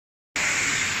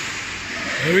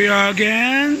Here we are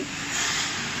again.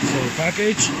 So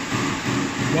package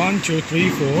 1, 2, 3,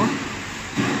 4.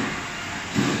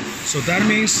 So that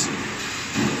means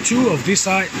 2 of this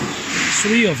side,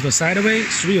 3 of the sideway,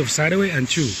 3 of sideway, and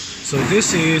 2. So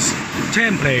this is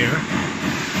 10 player.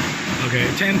 Okay,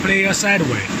 10 player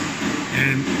sideway,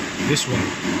 and this one.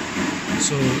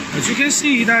 So as you can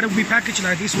see that we package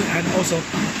like this one, and also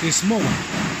this small one.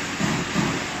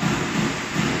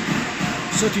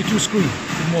 32 screen,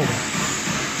 small one.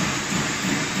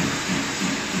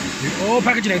 We all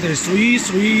package like this: 3,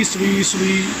 3, 3,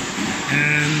 3,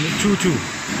 and 2, 2.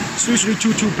 3, 3,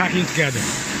 2, 2 packing together.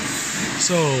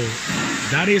 So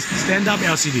that is stand-up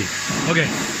LCD. Okay,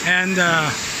 and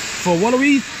for what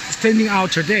we standing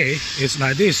out today is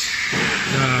like this: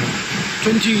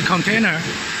 20 container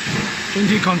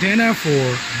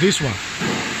for this one.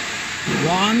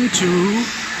 1, 2,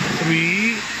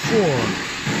 3, 4.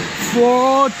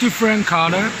 4 different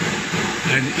color,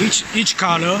 and each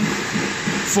color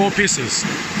 4 pieces.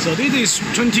 So this is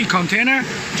 20 container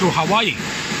to Hawaii.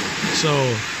 So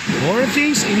all the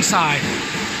things inside,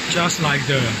 just like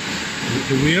the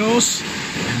wheels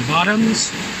and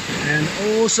bottoms, and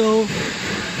also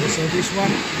this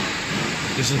one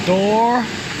is a door,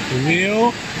 the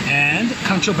wheel, and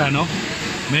control panel.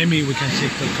 Maybe we can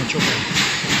check the control panel.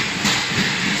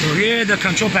 So here the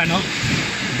control panel,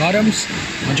 bottoms,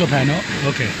 control panel.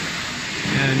 Okay,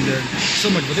 and so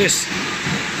much for this.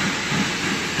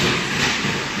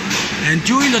 And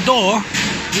during the door,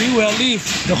 we will leave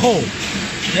the hole.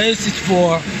 This is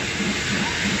for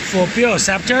bill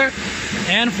acceptor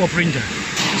and for printer.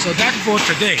 So that's for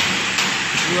today.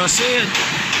 You will see it.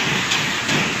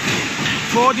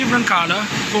 4 different color,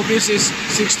 4 pieces,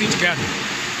 60 together.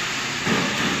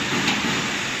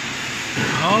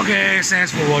 Okay,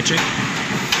 thanks for watching.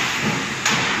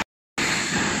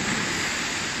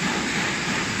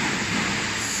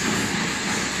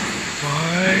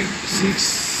 5, 6,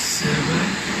 7, 8,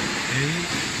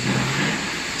 9,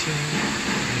 10,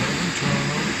 11,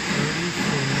 12, 13,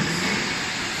 14,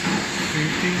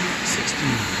 15, 16.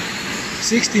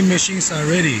 16 machines are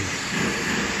ready.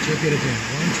 Check it again.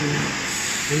 1, 2,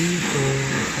 3, 4,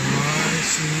 5,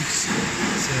 6,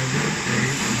 7,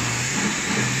 8, 9,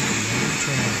 10, 11,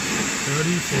 12,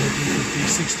 13, 14, 15,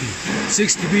 16.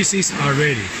 60 pieces are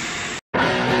ready.